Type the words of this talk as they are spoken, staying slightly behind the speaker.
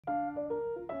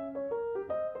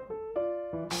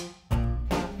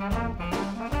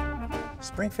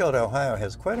Springfield, Ohio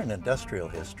has quite an industrial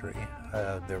history.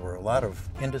 There were a lot of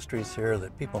industries here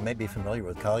that people may be familiar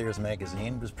with. Collier's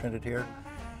magazine was printed here.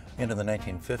 Into the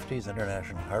 1950s,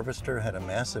 International Harvester had a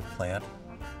massive plant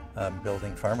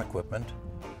building farm equipment.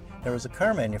 There was a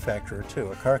car manufacturer too,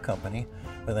 a car company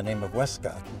by the name of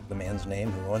Wescott, the man's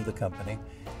name who owned the company.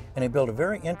 And he built a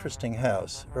very interesting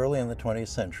house early in the 20th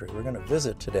century. We're going to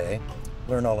visit today,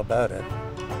 learn all about it.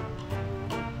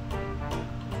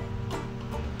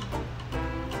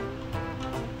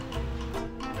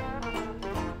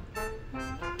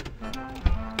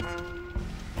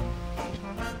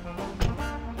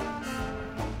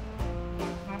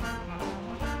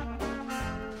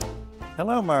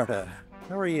 Hello, Marta.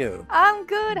 How are you? I'm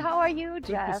good. How are you,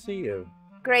 Jeff? Good to see you.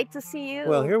 Great to see you.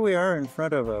 Well, here we are in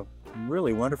front of a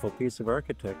really wonderful piece of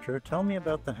architecture. Tell me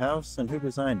about the house and who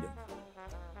designed it.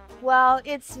 Well,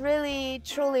 it's really,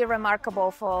 truly remarkable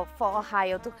for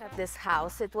Ohio to have this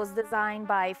house. It was designed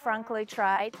by Frank Lloyd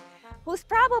Wright, who's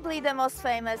probably the most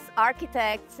famous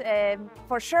architect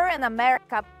for sure in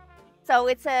America. So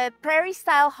it's a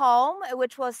prairie-style home,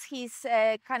 which was his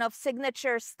kind of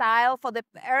signature style for the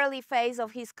early phase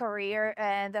of his career.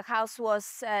 And the house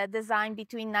was designed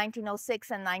between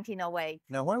 1906 and 1908.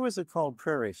 Now, why was it called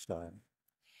prairie style?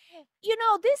 You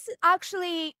know, this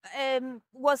actually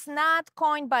was not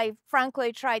coined by Frank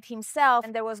Lloyd Wright himself.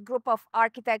 And there was a group of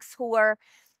architects who were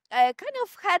kind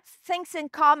of had things in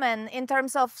common in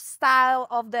terms of style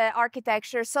of the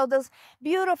architecture. So those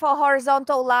beautiful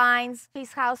horizontal lines,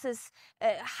 these houses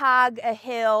hug a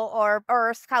hill or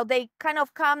earth, how they kind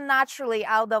of come naturally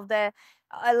out of the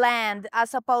land,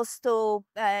 as opposed to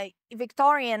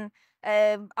Victorian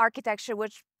architecture,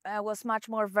 which was much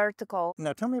more vertical.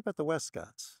 Now, tell me about the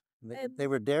Wescotts. They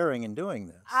were daring in doing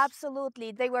this.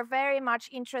 Absolutely. They were very much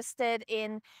interested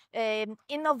in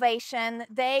innovation.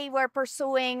 They were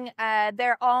pursuing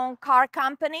their own car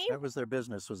company. That was their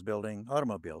business, was building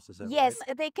automobiles, is that Yes,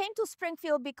 right? they came to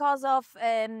Springfield because of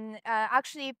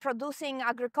actually producing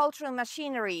agricultural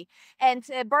machinery. And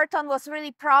Burton was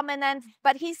really prominent,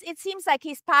 but it seems like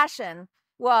his passion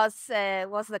was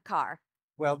the car.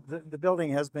 Well, the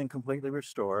building has been completely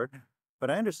restored. But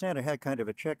I understand it had kind of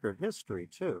a checkered history,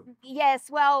 too. Yes,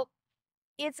 well,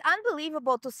 it's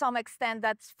unbelievable to some extent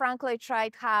that Frank Lloyd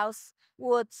Wright House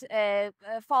would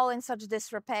fall in such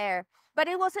disrepair. But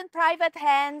it was in private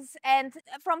hands, and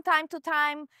from time to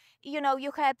time, you know,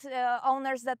 you had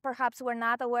owners that perhaps were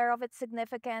not aware of its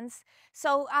significance.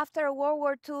 So after World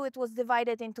War II, it was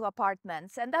divided into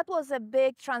apartments, and that was a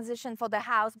big transition for the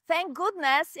house. Thank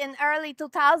goodness in early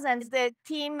 2000s, the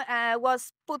team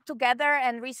was put together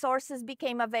and resources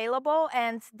became available,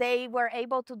 and they were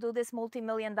able to do this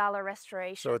multi-million-dollar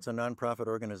restoration. So it's a nonprofit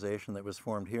organization that was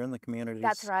formed here in the community.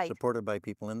 That's right. Supported by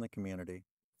people in the community.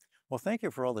 Well, thank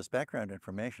you for all this background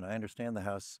information. I understand the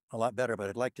house a lot better, but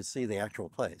I'd like to see the actual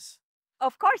place.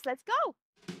 Of course, let's go.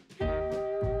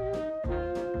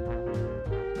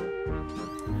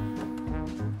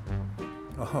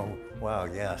 Oh, wow,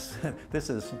 yes. This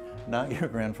is not your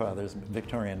grandfather's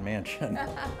Victorian mansion.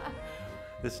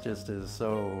 This just is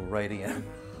so right in.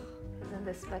 Isn't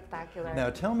this spectacular? Now,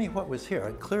 tell me what was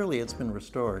here. Clearly, it's been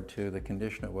restored to the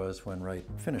condition it was when Wright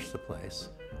finished the place.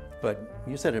 But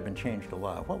you said it had been changed a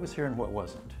lot. What was here and what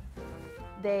wasn't?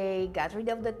 They got rid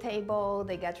of the table,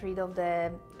 they got rid of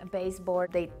the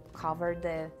baseboard, they covered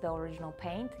the original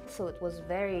paint. So it was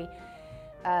very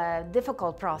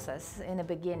difficult process in the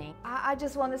beginning. I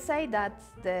just want to say that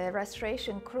the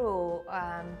restoration crew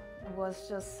was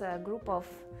just a group of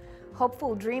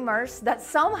hopeful dreamers that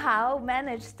somehow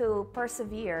managed to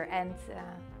persevere, and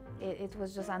it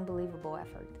was just unbelievable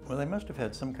effort. Well, they must have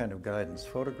had some kind of guidance,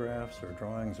 photographs or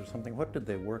drawings or something. What did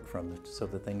they work from so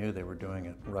that they knew they were doing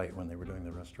it right when they were doing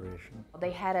the restoration?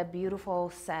 They had a beautiful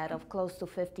set of close to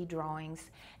 50 drawings,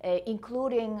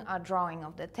 including a drawing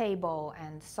of the table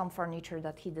and some furniture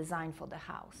that he designed for the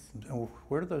house.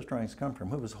 Where did those drawings come from?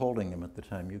 Who was holding them at the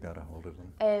time you got a hold of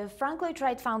them? Frank Lloyd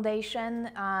Wright Foundation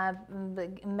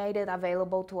made it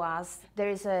available to us. There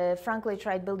is a Frank Lloyd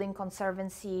Wright Building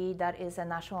Conservancy that is a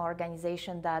national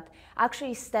organization that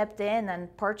actually stepped in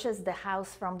and purchased the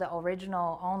house from the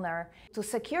original owner to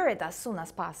secure it as soon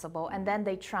as possible, and then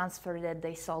they transferred it,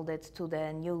 they sold it to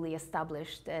the newly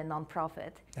established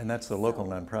nonprofit. And that's the local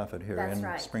nonprofit here in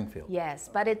right. Springfield. Yes,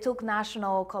 but it took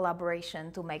national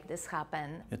collaboration to make this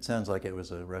happen. It sounds like it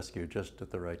was a rescue just at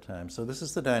the right time. So this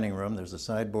is the dining room. There's a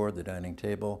sideboard, the dining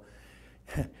table.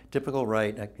 Typical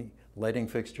Wright, lighting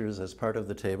fixtures as part of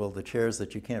the table, the chairs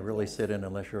that you can't really sit in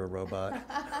unless you're a robot,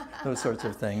 those sorts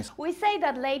of things. We say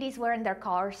that ladies were in their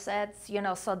corsets, you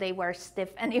know, so they were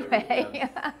stiff anyway.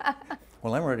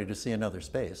 Well, I'm ready to see another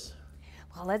space.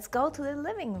 Well, let's go to the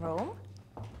living room.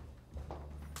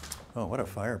 Oh, what a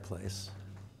fireplace.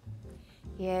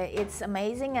 Yeah, it's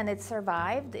amazing, and it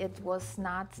survived. It was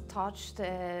not touched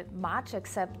much,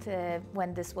 except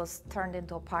when this was turned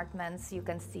into apartments. You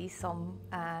can see some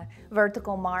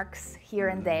vertical marks here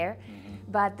and there.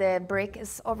 But the brick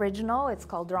is original. It's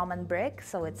called Roman brick,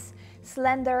 so it's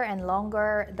slender and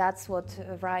longer. That's what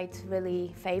Wright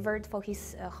really favored for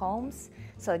his homes.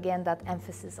 So again, that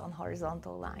emphasis on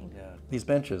horizontal line. Yeah. These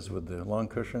benches with the long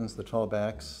cushions, the tall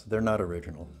backs, they're not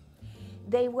original.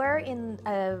 They were in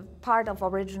part of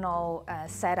original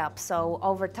setup, so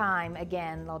over time,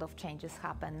 again, a lot of changes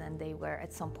happened and they were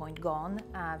at some point gone,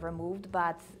 removed,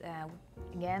 but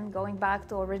again, going back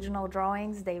to original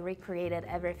drawings, they recreated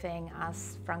everything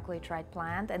as Frank Lloyd Wright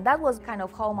planned, and that was kind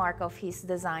of hallmark of his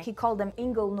design. He called them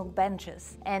inglenook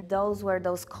benches, and those were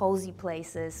those cozy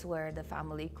places where the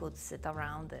family could sit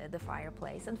around the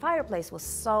fireplace, and fireplace was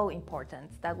so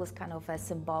important. That was kind of a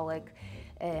symbolic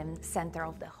center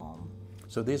of the home.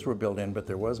 So these were built in, but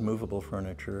there was movable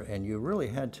furniture, and you really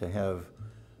had to have,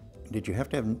 did you have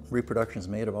to have reproductions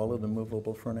made of all of the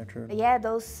movable furniture? Yeah,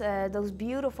 those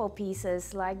beautiful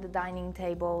pieces, like the dining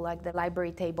table, like the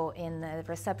library table in the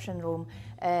reception room,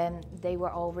 they were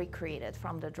all recreated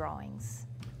from the drawings.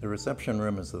 The reception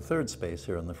room is the third space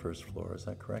here on the first floor, is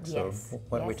that correct? Yes. So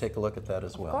why don't we take a look at that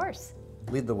as well? Of course.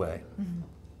 Lead the way.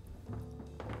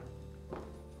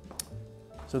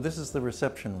 So this is the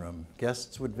reception room.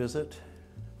 Guests would visit?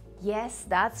 Yes,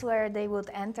 that's where they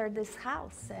would enter this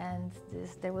house, and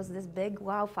there was this big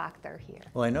wow factor here.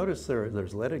 Well, I noticed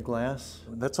there's leaded glass.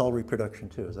 That's all reproduction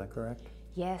too, is that correct?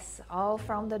 Yes, all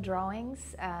from the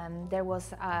drawings. There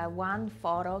was one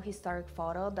photo, historic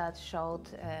photo, that showed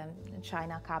a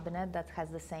china cabinet that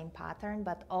has the same pattern,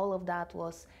 but all of that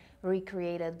was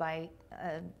recreated by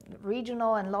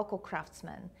regional and local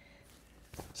craftsmen.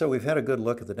 So we've had a good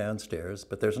look at the downstairs,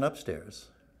 but there's an upstairs.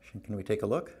 Can we take a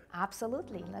look?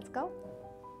 Absolutely, let's go.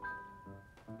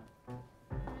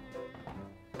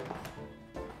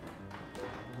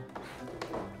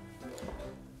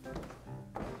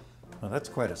 Well, that's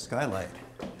quite a skylight.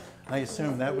 I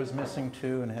assume that was missing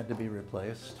too and had to be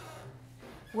replaced.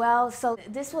 Well, so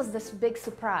this was this big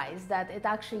surprise that it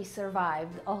actually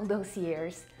survived all those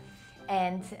years.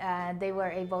 And they were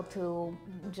able to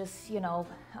just,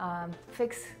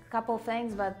 fix a couple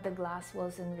things, but the glass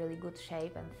was in really good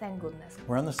shape, and thank goodness.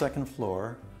 We're on the second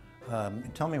floor.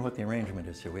 Tell me what the arrangement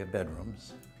is here. We have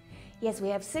bedrooms. Yes, we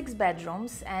have 6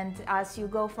 bedrooms, and as you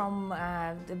go from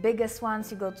the biggest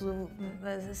ones, you go to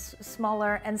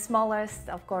smaller, and smallest,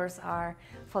 of course, are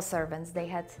for servants. They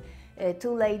had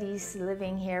 2 ladies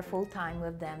living here full-time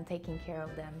with them, taking care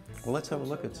of them. Well, let's have a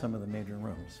look at some of the major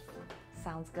rooms.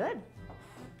 Sounds good.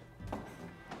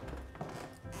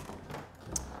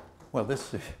 Well,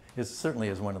 this certainly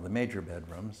is one of the major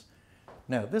bedrooms.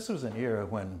 Now, this was an era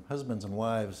when husbands and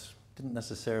wives didn't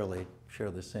necessarily share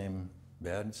the same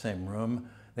bed, same room.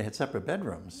 They had separate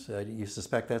bedrooms. You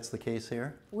suspect that's the case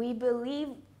here? We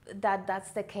believe that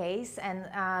that's the case, and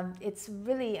it's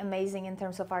really amazing in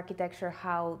terms of architecture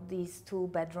how these 2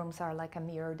 bedrooms are like a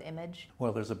mirrored image.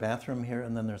 Well, there's a bathroom here,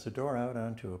 and then there's a door out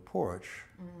onto a porch.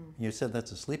 You said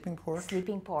that's a sleeping porch?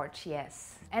 Sleeping porch,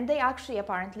 yes. And they actually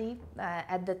apparently,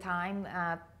 at the time,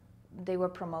 they were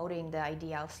promoting the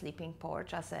idea of sleeping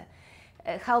porch as a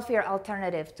healthier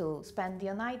alternative to spend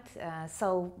your night.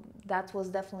 So that was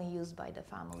definitely used by the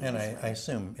family. And I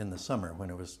assume in the summer when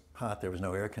it was hot, there was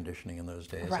no air conditioning in those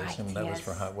days. Right, I assume that was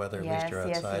for hot weather. At least you're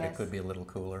outside. It could be a little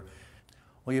cooler.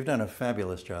 Well, you've done a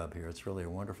fabulous job here. It's really a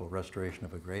wonderful restoration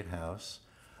of a great house.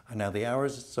 Now, the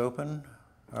hours it's open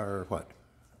are what?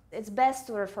 It's best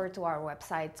to refer to our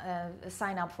website,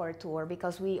 sign up for a tour,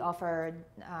 because we offer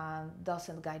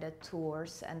dozen guided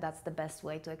tours, and that's the best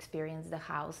way to experience the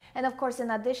house. And of course,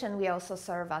 in addition, we also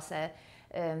serve as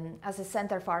a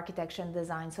center for architecture and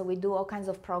design. So we do all kinds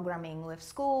of programming with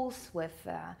schools, with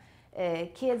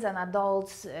kids and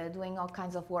adults, doing all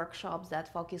kinds of workshops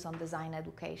that focus on design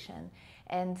education.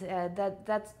 And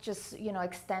that's just,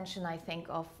 extension, I think,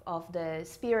 of the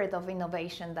spirit of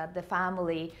innovation that the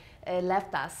family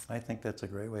left us. I think that's a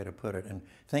great way to put it. And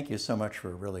thank you so much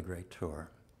for a really great tour.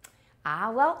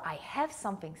 Well, I have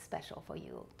something special for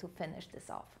you to finish this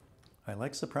off. I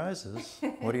like surprises.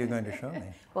 What are you going to show me?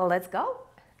 Well, let's go.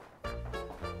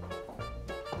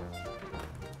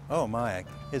 Oh my,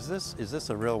 is this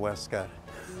a real Wescott?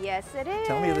 Yes, it is.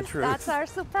 Tell me the truth. That's our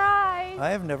surprise. I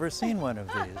have never seen one of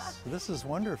these. This is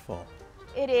wonderful.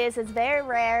 It is. It's very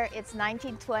rare. It's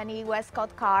 1920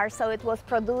 Wescott car, so it was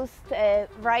produced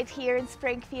right here in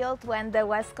Springfield when the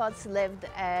Wescotts lived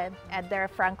at their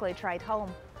Frank Lloyd Wright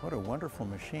home. What a wonderful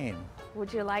machine.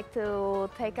 Would you like to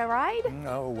take a ride?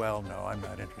 Oh, well, no, I'm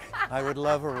not interested. I would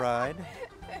love a ride.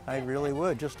 I really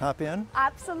would. Just hop in.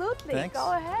 Absolutely. Thanks.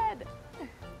 Go ahead.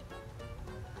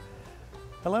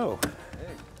 Hello.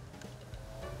 Hey.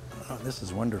 Oh, this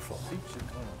is wonderful.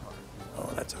 Oh,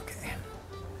 that's okay.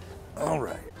 All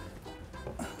right.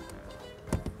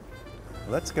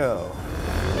 Let's go.